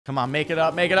Come on, make it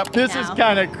up, make it up. This is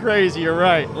kind of crazy, you're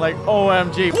right. Like,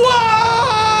 OMG.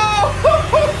 Whoa!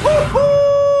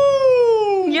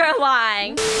 You're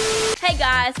lying. Hey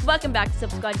guys, welcome back to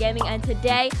Sopo Gaming, and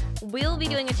today we'll be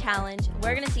doing a challenge.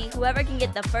 We're gonna see whoever can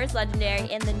get the first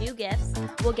legendary and the new gifts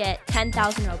will get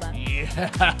 10,000 Robux.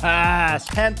 Yes,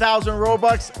 10,000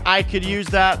 Robux. I could use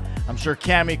that. I'm sure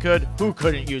Cammy could. Who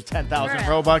couldn't use 10,000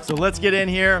 Robux? So let's get in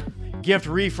here. Gift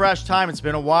refresh time. It's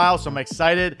been a while, so I'm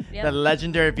excited. Yep. The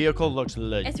legendary vehicle looks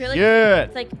legit. It's really cool.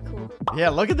 It's like cool. Yeah,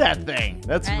 look at that thing.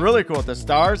 That's really cool with the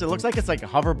stars. It looks like it's like a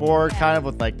hoverboard kind of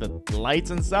with like the lights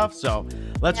and stuff. So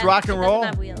let's rock and roll.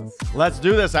 Wheels. Let's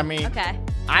do this. I mean,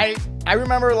 I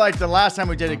remember like the last time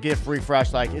we did a gift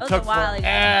refresh, like it took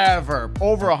forever.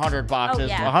 Over 100 boxes,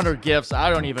 100 gifts.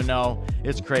 I don't even know.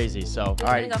 It's crazy. So, all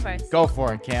right, go first? Go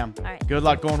for it, Cam. All right. Good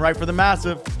luck going right for the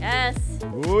massive. Yes.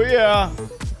 Oh, yeah.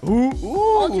 Ooh,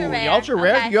 ultra rare. The ultra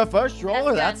rare UFO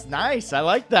stroller. That's nice. I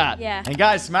like that. Yeah. And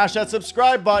guys, smash that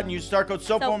subscribe button. Use star code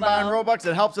Sopo and buy on Robux.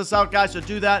 It helps us out, guys. So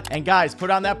do that. And guys, put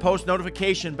on that post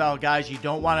notification bell, guys. You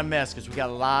don't want to miss because we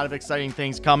got a lot of exciting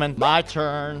things coming. My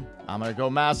turn. I'm gonna go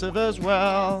massive as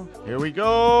well. Here we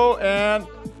go, and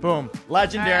boom,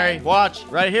 legendary. Right. Watch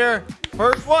right here.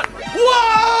 First one.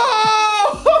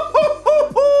 Whoa!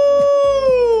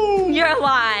 You're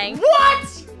lying. What?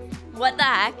 What the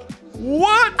heck?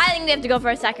 What? I think we have to go for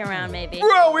a second round, maybe.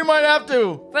 Bro, we might have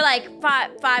to. For like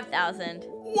 5,000.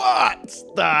 What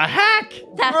the heck?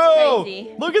 That's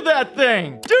crazy. Look at that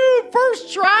thing. Dude,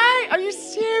 first try? Are you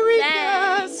serious?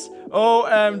 Yes.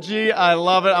 OMG, I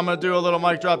love it. I'm going to do a little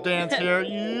mic drop dance here.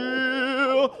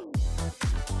 Yeah.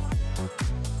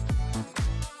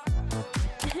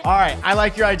 All right, I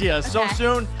like your idea. So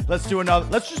soon, let's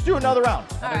just do another round.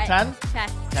 Another 10? Okay.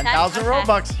 10,000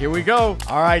 Robux. Here we go.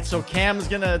 All right, so Cam's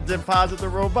going to deposit the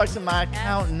Robux in my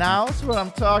account now. That's what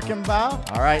I'm talking about.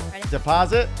 All right,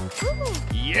 deposit. Ooh.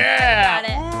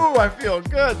 Yeah. Ooh, I feel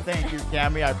good. Thank you,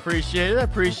 Cammy. I appreciate it. I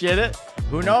appreciate it.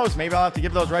 Who knows? Maybe I'll have to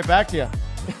give those right back to you.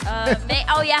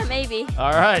 Oh, yeah, maybe.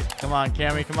 All right. Come on,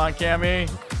 Cammy. Come on, Cammy.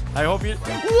 I hope you...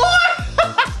 What?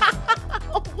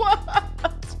 What?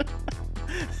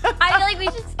 I feel like we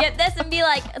should skip this and be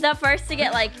like the first to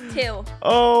get like 2.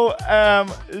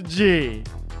 OMG.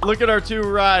 Look at our 2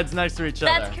 rides next to each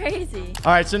other. That's crazy.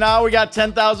 All right, so now we got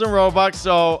 10,000 Robux,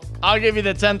 so I'll give you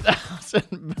the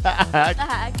 10,000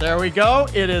 back. There we go.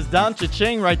 It is done.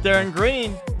 Cha-ching right there in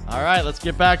green. All right, let's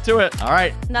get back to it. All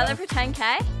right. Another for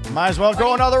 10K? Might as well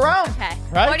go another round. Okay.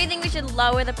 Right? Or do you think we should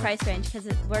lower the price range because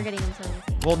we're getting into this?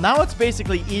 Well, now it's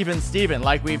basically even Steven,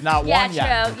 like we've not won yet.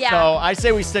 Yeah, true. Yeah. So I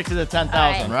say we stick to the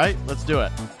 10,000, right? Let's do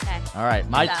it. Okay. All right,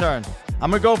 my turn.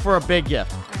 I'm going to go for a big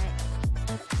gift. All right.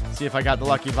 See if I got the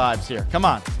lucky vibes here. Come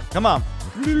on. Come on.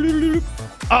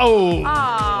 Oh.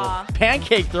 Aww.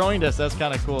 Pancake throwing this. That's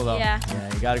kind of cool, though. Yeah.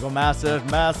 Yeah, you got to go massive,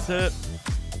 massive.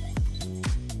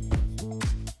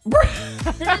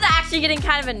 This is actually getting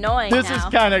kind of annoying This is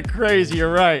kind of crazy.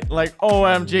 You're right. Like,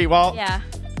 OMG. Well,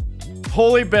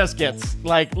 holy biscuits.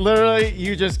 Like, literally,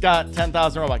 you just got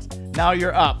 10,000 Robux. Now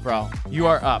you're up, bro. You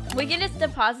are up. We can just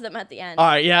deposit them at the end. All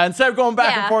right, yeah. Instead of going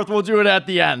back and forth, we'll do it at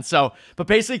the end. So, but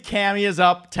basically, Cammy is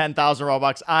up 10,000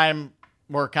 Robux.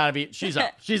 We're kind of she's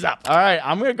up. She's up. All right,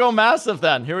 I'm going to go massive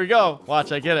then. Here we go.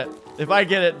 Watch, I get it. If I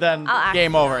get it, then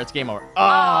game over. It's game over.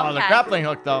 Oh, the grappling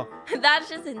hook, though. That's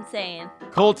just insane.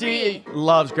 Colty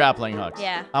loves grappling hooks.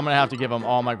 Yeah. I'm going to have to give him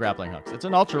all my grappling hooks. It's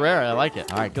an ultra rare. I like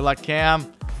it. All right, good luck,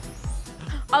 Cam.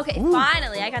 Okay,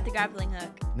 finally, I got the grappling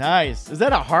hook. Nice. Is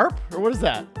that a harp? Or what is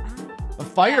that? A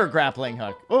fire grappling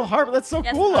hook. Oh, harp. That's so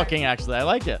cool looking, actually. I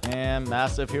like it. And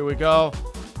massive. Here we go.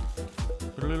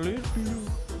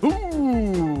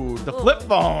 Ooh, the flip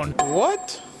phone.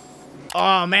 What?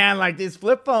 Oh, man, like these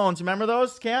flip phones. Remember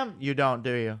those, Cam? You don't,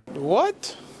 do you?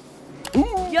 What?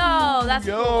 Ooh. Yo, that's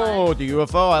cool. The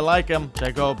UFO. I like them. Should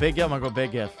I go big gift? I'm going to go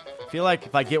big gift. I feel like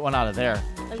if I get one out of there,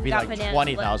 it'd be like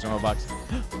 20,000 Robux.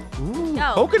 Ooh,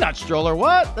 coconut stroller.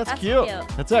 What? That's cute.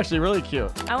 That's actually really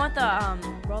cute. I want the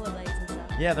rollerblades and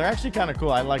stuff. Yeah, they're actually kind of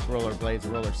cool. I like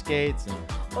rollerblades, roller skates.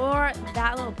 Or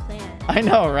that little plant. I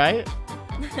know, right?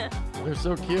 They're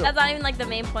so cute. That's not even like the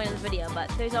main point of the video, but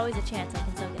there's always a chance I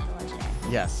can still get the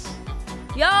legendary. Yes.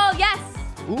 Yo, yes.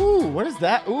 Ooh, what is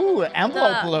that? Ooh, an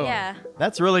envelope balloon. Yeah.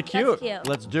 That's really cute. That's cute.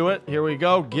 Let's do it. Here we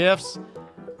go. Gifts.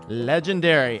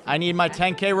 Legendary. I need my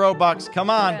 10K Robux. Come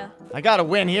on. I got to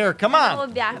win here. Come on.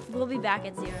 We'll be back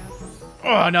at 0.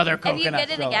 Oh, another coconut. If you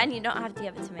get it again, you don't have to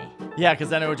give it to me. Yeah, because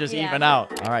then it would just even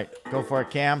out. All right. Go for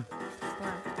it, Cam.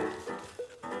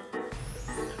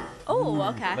 Oh,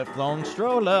 okay. Flip phone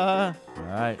stroller. All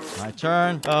right, my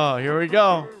turn. Oh, here we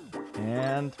go.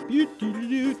 And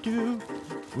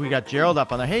we got Gerald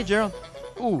up on there. Hey, Gerald.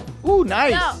 Ooh, ooh,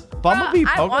 nice. No, Bumblebee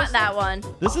bro, I Pogo want stick? that one.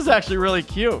 This is actually really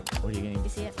cute. What are you getting? You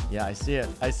see it? Yeah, I see it.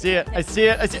 I see it. I see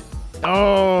it. I see it.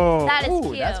 Oh. That is ooh,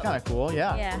 cute. That's kind of cool.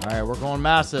 Yeah. Yeah. All right, we're going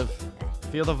massive.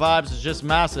 Feel the vibes is just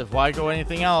massive. Why go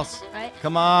anything else? Right.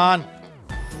 Come on.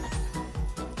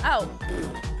 Oh.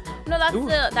 No, that's Ooh,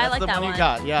 I that's like the that one one. you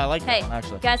got. Yeah, I like Hey, that one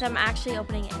actually. guys, I'm actually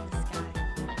opening it in the sky.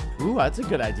 Ooh, that's a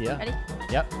good idea. Ready?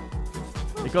 Yep.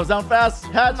 It goes down fast.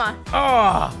 Heads. Come on.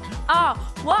 Oh. Oh,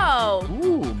 whoa.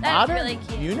 Ooh, That is modern really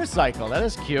cute. unicycle. That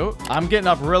is cute. I'm getting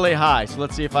up really high, so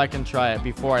let's see if I can try it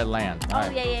before I land. Oh, All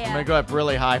right. yeah. I'm gonna go up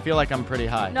really high. I feel like I'm pretty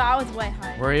high. No, I was way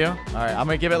high. Were you? All right, I'm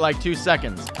gonna give it like 2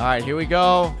 seconds. All right, here we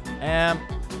go. And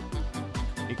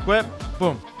equip.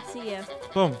 Boom. See you.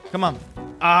 Boom. Come on.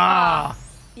 Ah.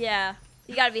 Yeah.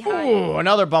 You gotta be high. Ooh,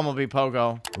 another Bumblebee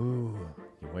Pogo. Ooh,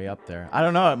 you're way up there. I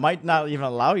don't know. It might not even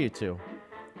allow you to.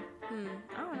 I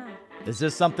don't know. Is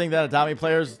this something that Adopt Me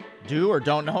players do or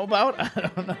don't know about? I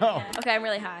don't know. Okay, I'm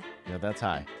really high. Yeah, that's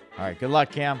high. All right, good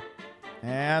luck, Cam.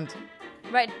 And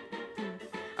Right.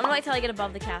 I'm gonna wait till I get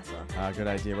above the castle. good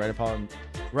idea. Right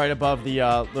above the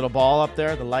little ball up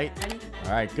there, the light. Ready?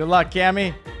 All right, good luck,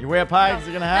 Cammy. You way up high? No. Is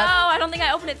it gonna No, happen? I don't think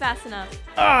I opened it fast enough.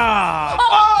 Ah!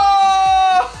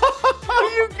 Oh!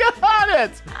 You got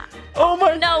it! Oh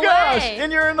my No gosh! way.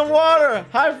 And you're in the water.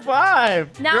 High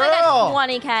five, Now girl. I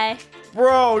got 20K.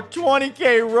 Bro,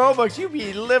 20K Robux. You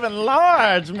be living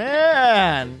large,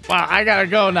 man. Wow, I gotta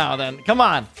go now then. Come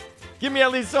on. Give me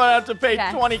at least so I have to pay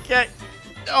Okay. 20K.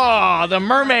 Oh, the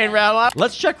mermaid rattle.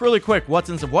 Let's check really quick what's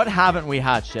in some. What haven't we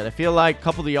hatched yet? I feel like a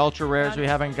couple of the ultra rares we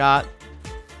haven't got.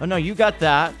 Oh no, you got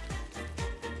that.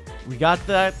 We got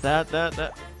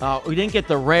that. Oh, we didn't get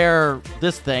the rare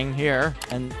this thing here.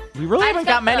 And we really I haven't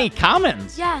got got many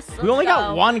commons. Yes. We only let's got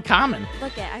go. one common.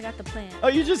 Look it, I got the plan. Oh,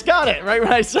 you just got it right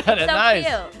when I said it. So Nice.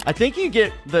 cute. I think you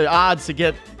get the odds to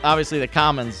get, obviously, the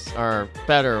commons are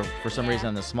better for some reason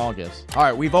than the small gifts. All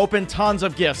right, we've opened tons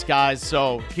of gifts, guys.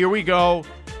 So here we go.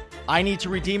 I need to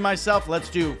redeem myself. Let's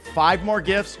do 5 more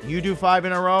gifts. You do 5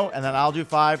 in a row, and then I'll do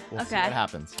 5. We'll see what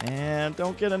happens. And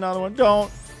don't get another one.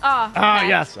 Don't. Oh, okay. Ah,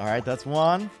 yes. All right, that's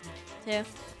 1. 2.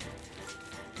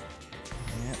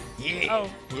 Yeah. Oh.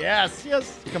 Yes.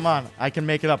 Come on. I can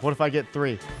make it up. What if I get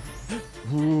 3?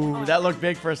 Ooh, that looked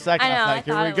big for a second. I know, I was like,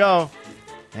 here thought we it go.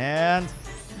 And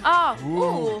Oh,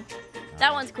 Ooh. ooh.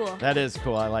 That one's cool. that is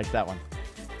cool. I like that one.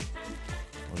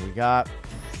 What do we got?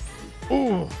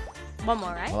 Ooh, One more,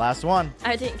 right? the last one.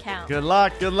 I didn't count. Good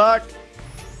luck. Good luck.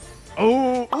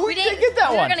 Ooh, we didn't get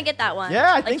that we one. were gonna get that one. Yeah,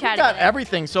 I Like, think we try to got get it.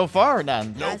 everything so far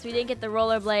then. Guys, we didn't get the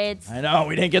rollerblades. I know,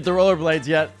 we didn't get the rollerblades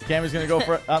yet. Cammy's gonna go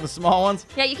for on the small ones.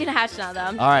 Yeah, you can hatch now, though.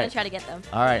 I'm just All right. gonna try to get them.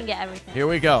 All right. You can get everything. Here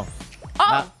we go. Oh!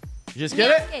 Now- you just get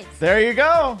Yeah, it? skates. There you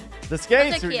go. The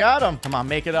skates, Those are we cute. got them. Come on,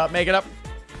 make it up, make it up.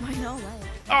 Why no way?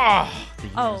 Oh, the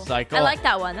Oh, unicycle. I like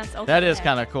that one. That's okay. That is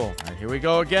kind of cool. All right, here we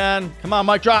go again. Come on,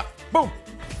 mic drop. Boom.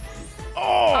 Oh.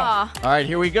 Aw. All right,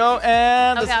 here we go.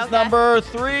 And this Okay, is okay. number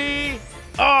 3.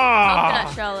 Oh.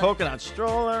 Coconut stroller. Coconut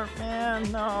stroller.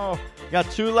 Man, no. Got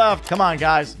 2 left. Come on,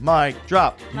 guys. Mic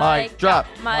drop. Mic drop.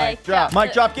 Mic drop.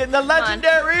 Mic drop. Getting the on.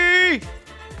 legendary.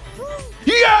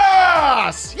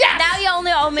 Yes. Yes. Now you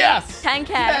only owe me Yes. 10K.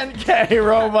 10K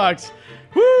Robux.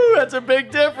 Woo, that's a big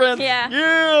difference. Yeah.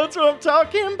 Yeah, that's what I'm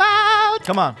talking about.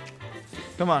 Come on.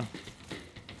 Come on.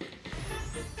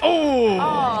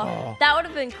 Oh, that would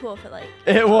have been cool if it like.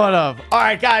 It would have. All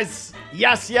right, guys.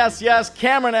 Yes.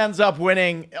 Cameron ends up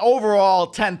winning overall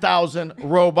 10,000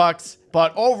 Robux.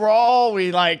 But overall,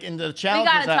 we like in the challenge.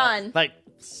 got was a at, ton. Like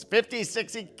 50,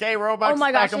 60K Robux. Oh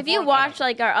my back gosh! and If you forth. watch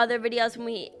like our other videos when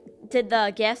we did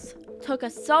the gifts, took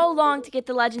us so long to get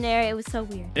the legendary. It was so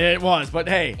weird. It was, but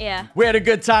hey, Yeah. we had a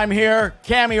good time here.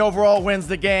 Cammy overall wins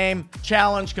the game.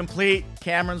 Challenge complete.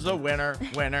 Cameron's the winner.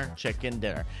 Winner, chicken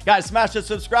dinner. Guys, smash the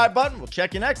subscribe button. We'll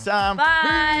check you next time.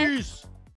 Bye. Peace.